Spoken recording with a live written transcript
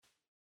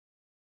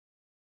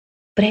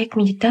Проект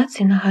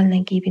медитации Нагальная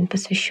Гибин,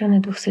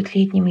 посвященный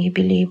 200-летнему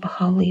юбилею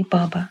Бахаулы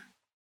Баба.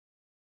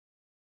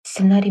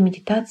 Сценарий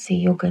медитации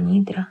йога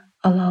нидра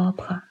Аллах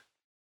Абха.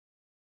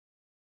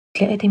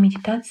 Для этой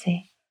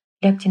медитации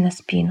лягте на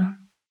спину,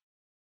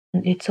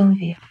 лицом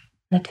вверх,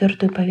 на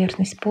твердую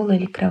поверхность пола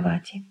или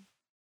кровати.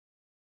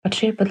 Под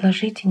шею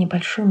подложите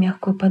небольшую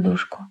мягкую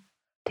подушку,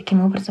 таким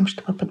образом,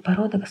 чтобы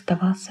подбородок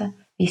оставался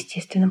в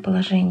естественном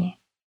положении.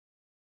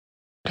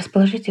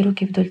 Расположите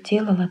руки вдоль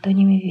тела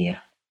ладонями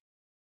вверх.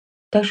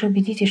 Также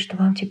убедитесь, что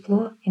вам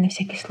тепло, и на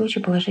всякий случай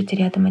положите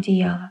рядом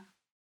одеяло.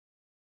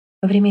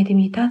 Во время этой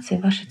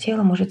медитации ваше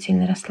тело может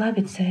сильно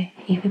расслабиться,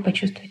 и вы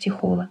почувствуете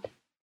холод.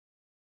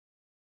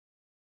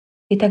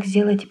 Итак,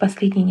 сделайте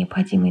последние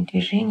необходимые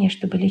движения,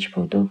 чтобы лечь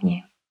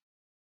поудобнее,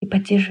 и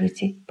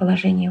поддерживайте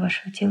положение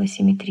вашего тела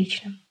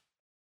симметричным.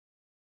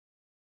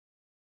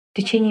 В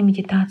течение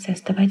медитации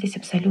оставайтесь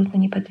абсолютно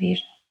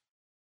неподвижны.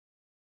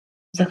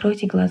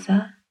 Закройте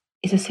глаза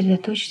и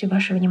сосредоточьте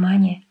ваше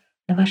внимание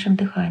на вашем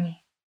дыхании,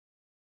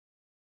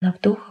 на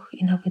вдохах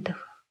и на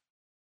выдохах.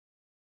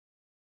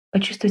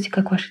 Почувствуйте,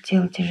 как ваше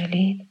тело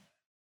тяжелеет,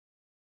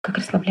 как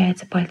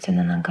расслабляются пальцы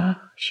на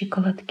ногах,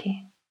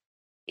 щиколотки,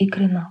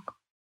 икры ног,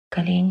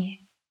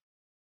 колени,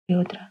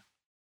 бедра,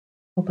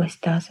 область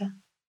таза,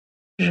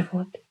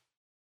 живот,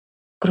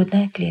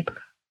 грудная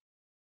клетка,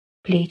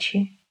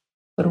 плечи,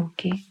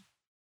 руки,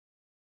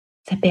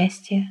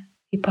 запястья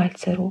и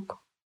пальцы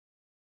рук,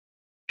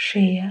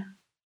 шея,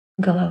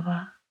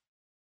 голова,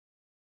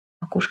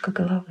 макушка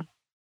головы.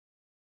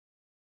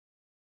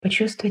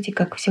 Почувствуйте,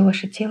 как все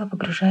ваше тело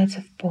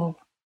погружается в пол.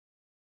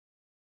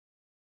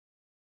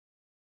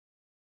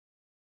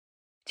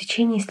 В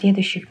течение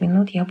следующих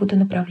минут я буду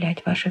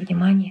направлять ваше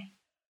внимание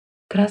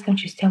к разным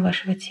частям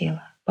вашего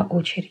тела по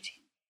очереди.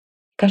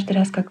 Каждый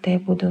раз, когда я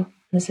буду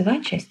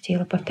называть часть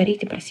тела,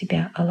 повторите про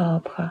себя Аллах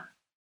Абха,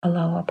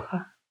 Аллаху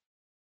Абха.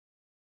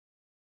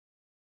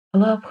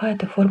 Аллах Абха —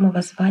 это форма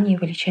воззвания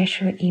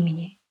величайшего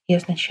имени и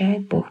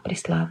означает Бог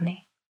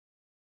преславный.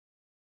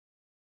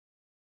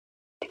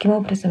 Таким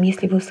образом,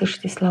 если вы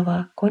услышите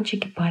слова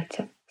 «кончики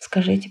пальцев»,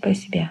 скажите про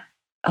себя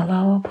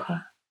Аллаху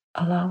Абха,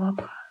 Аллаху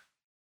Абха.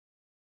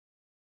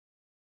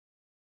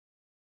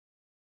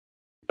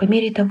 По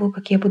мере того,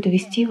 как я буду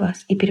вести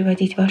вас и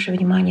переводить ваше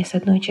внимание с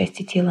одной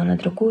части тела на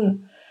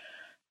другую,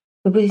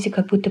 вы будете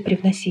как будто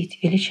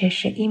привносить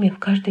величайшее имя в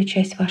каждую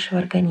часть вашего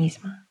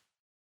организма.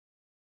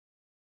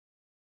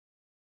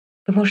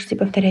 Вы можете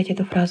повторять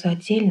эту фразу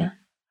отдельно,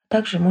 а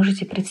также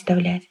можете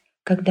представлять,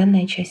 как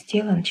данная часть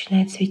тела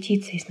начинает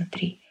светиться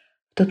изнутри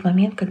в тот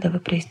момент, когда вы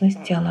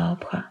произносите Аллах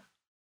Абха.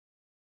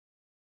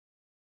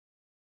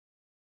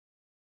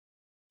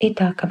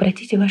 Итак,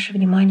 обратите ваше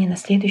внимание на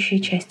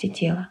следующие части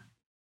тела.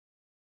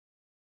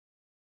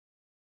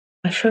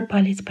 Большой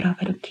палец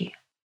правой руки,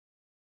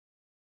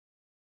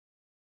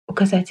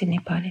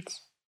 указательный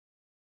палец,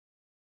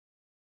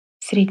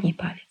 средний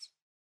палец,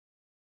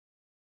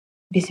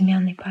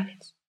 безымянный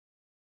палец,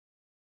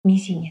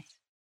 мизинец,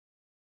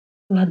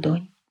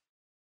 ладонь,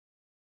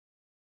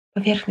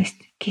 поверхность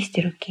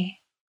кисти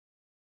руки,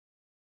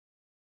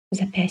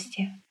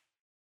 запястье,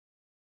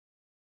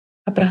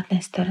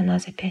 обратная сторона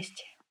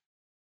запястья,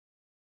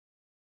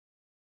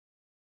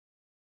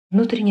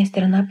 внутренняя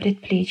сторона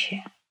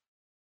предплечья,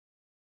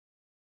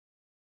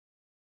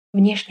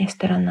 внешняя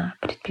сторона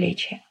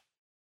предплечья,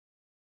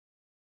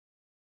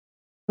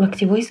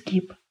 локтевой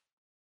сгиб,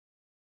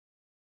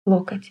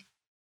 локоть,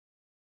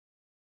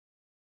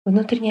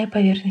 внутренняя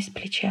поверхность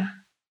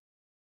плеча,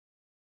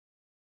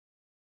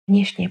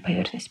 внешняя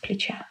поверхность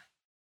плеча,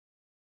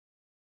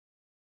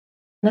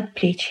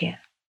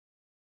 надплечье,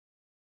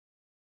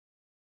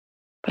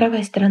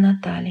 правая сторона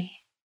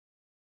талии,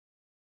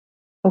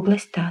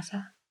 область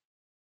таза,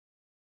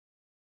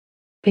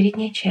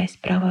 передняя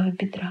часть правого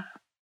бедра,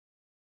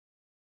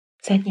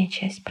 задняя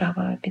часть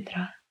правого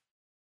бедра,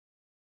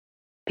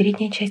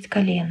 передняя часть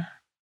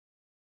колена,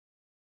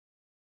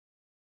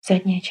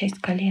 задняя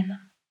часть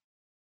колена,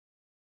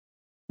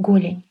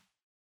 голень,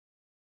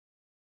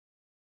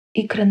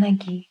 икра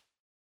ноги,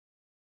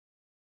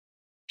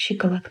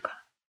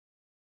 щиколотка,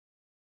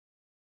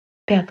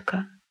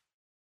 пятка,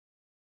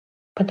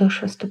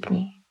 подошва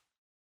ступни,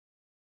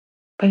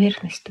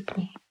 поверхность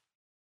ступни,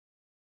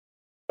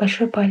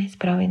 большой палец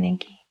правой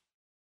ноги,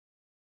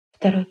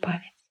 второй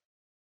палец,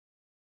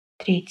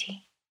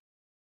 третий,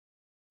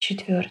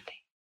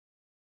 четвертый,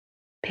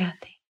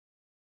 пятый.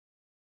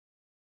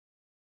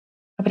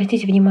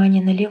 Обратите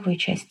внимание на левую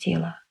часть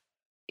тела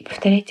и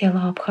повторяйте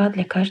Аллах Абха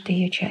для каждой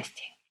ее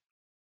части.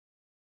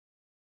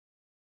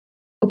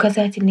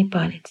 Указательный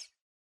палец,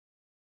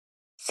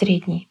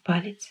 средний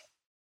палец,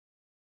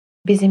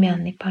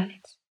 безымянный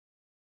палец,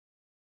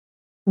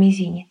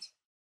 мизинец,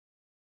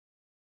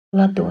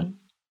 ладонь,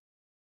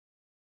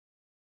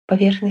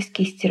 поверхность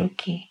кисти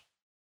руки,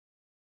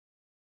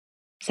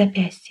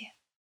 запястье,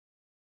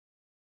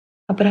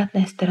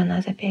 обратная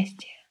сторона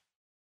запястья,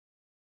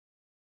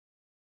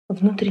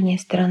 внутренняя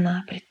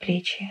сторона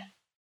предплечья,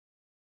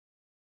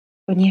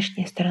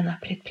 внешняя сторона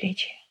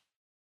предплечья,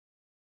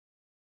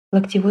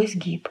 локтевой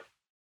сгиб,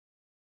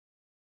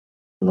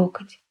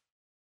 локоть,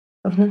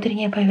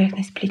 внутренняя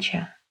поверхность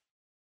плеча,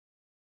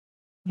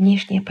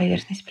 внешняя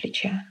поверхность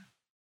плеча,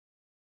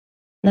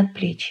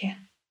 надплечье,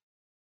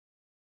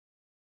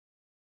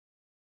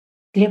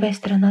 левая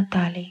сторона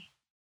талии,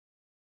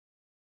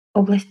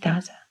 область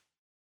таза,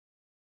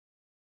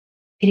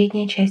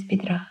 передняя часть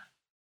бедра,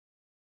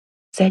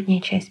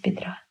 задняя часть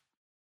бедра,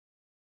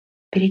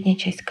 передняя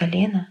часть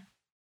колена,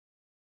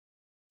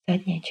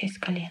 задняя часть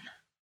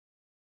колена,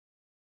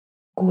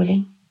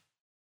 голень,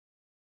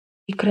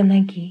 икра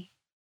ноги,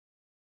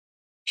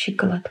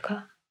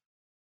 щиколотка,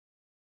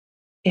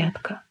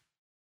 пятка,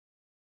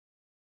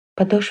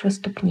 подошва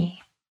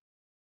ступни,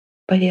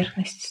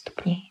 поверхность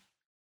ступни,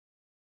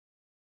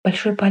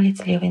 большой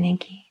палец левой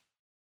ноги,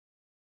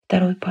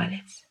 второй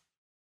палец,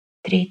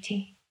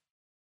 третий,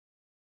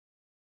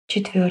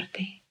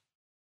 четвертый,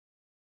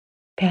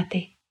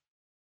 пятый.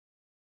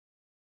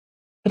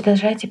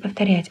 Продолжайте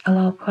повторять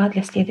Алла-Абха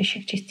для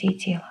следующих частей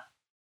тела.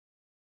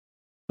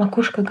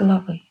 Макушка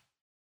головы,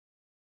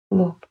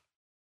 лоб,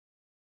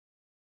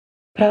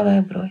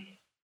 правая бровь,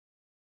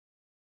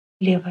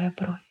 левая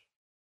бровь,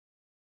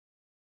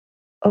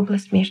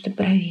 область между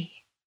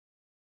бровей,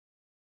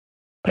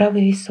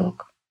 правый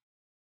висок,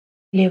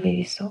 левый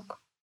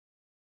висок,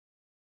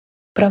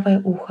 правое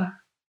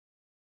ухо,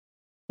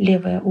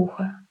 левое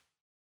ухо,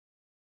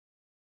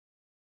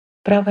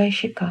 правая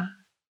щека,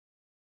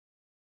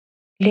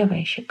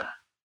 левая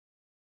щека,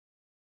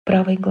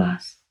 правый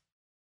глаз,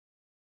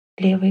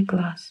 левый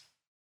глаз,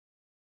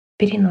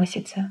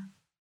 переносица,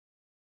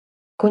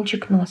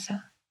 кончик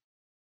носа,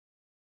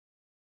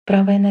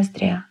 правая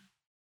ноздря,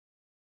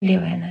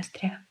 левая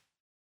ноздря,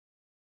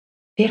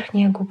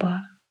 верхняя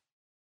губа,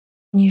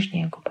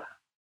 нижняя губа,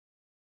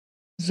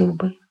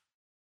 зубы,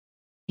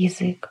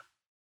 язык,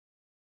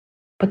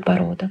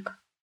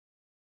 подбородок,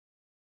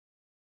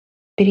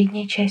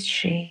 передняя часть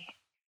шеи,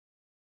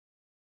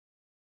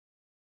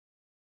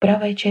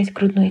 правая часть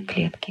грудной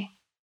клетки,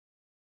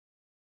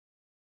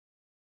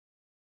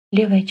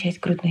 левая часть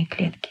грудной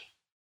клетки,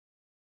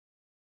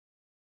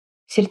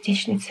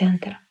 сердечный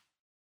центр,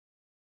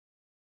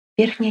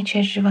 верхняя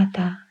часть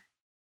живота,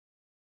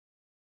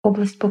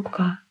 область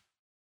пупка,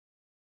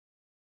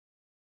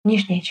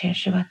 нижняя часть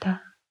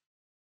живота,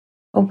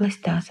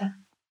 область таза.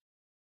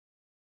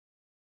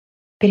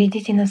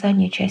 Перейдите на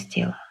заднюю часть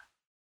тела.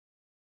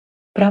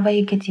 Правая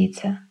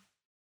ягодица,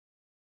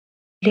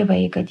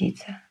 левая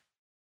ягодица,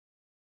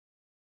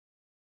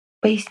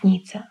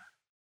 поясница,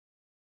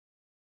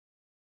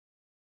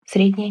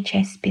 средняя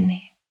часть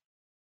спины,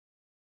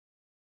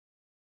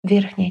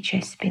 верхняя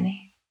часть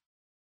спины,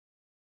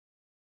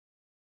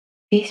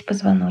 весь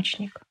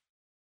позвоночник,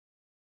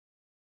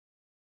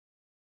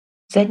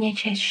 задняя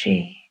часть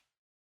шеи,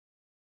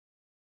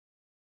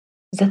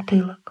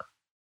 затылок,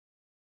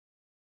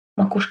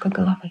 макушка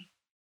головы.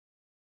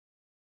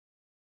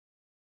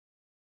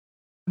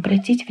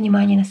 Обратите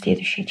внимание на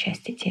следующие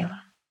части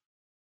тела.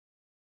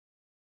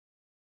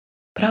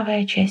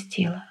 Правая часть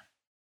тела,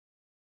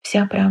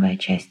 вся правая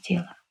часть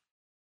тела.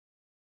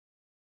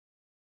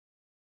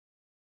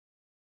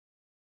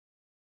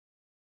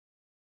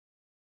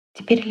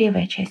 Теперь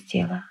левая часть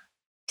тела,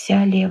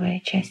 вся левая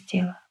часть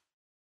тела.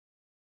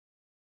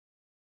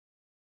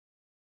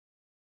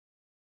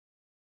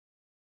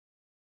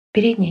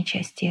 Передняя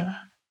часть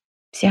тела,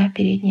 вся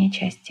передняя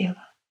часть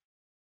тела.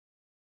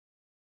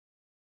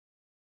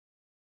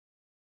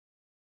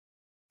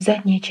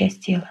 Задняя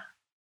часть тела,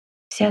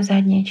 вся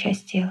задняя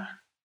часть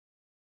тела.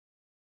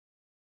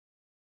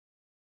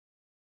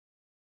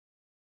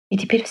 И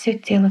теперь все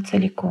тело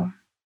целиком.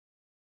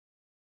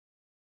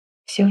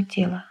 Все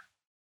тело.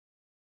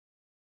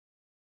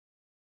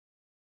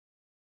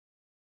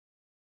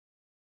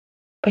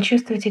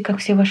 Почувствуйте, как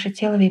все ваше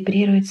тело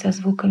вибрирует со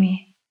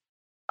звуками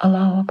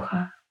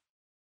Аллаху-Абха,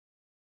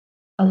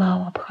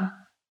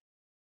 Аллаху-Абха,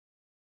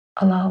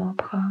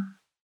 Аллаху-Абха,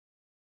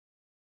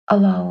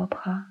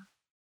 Аллаху-Абха,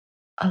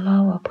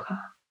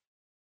 Аллаху-Абха,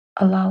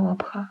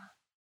 Аллаху-Абха,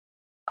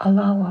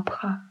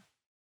 Аллаху-Абха,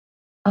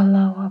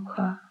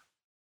 Аллаху-Абха,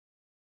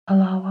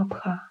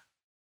 Аллаху-Абха.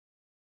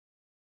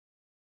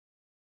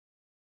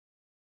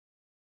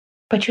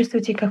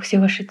 Почувствуйте, как все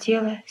ваше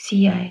тело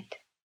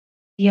сияет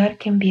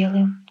ярким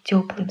белым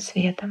теплым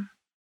светом.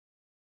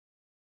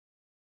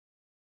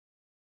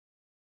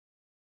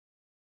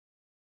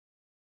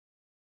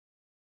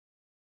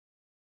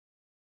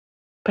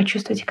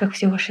 Почувствуйте, как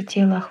все ваше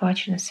тело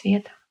охвачено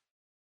светом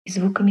и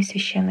звуками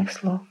священных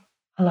слов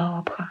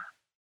Аллаху-Абха.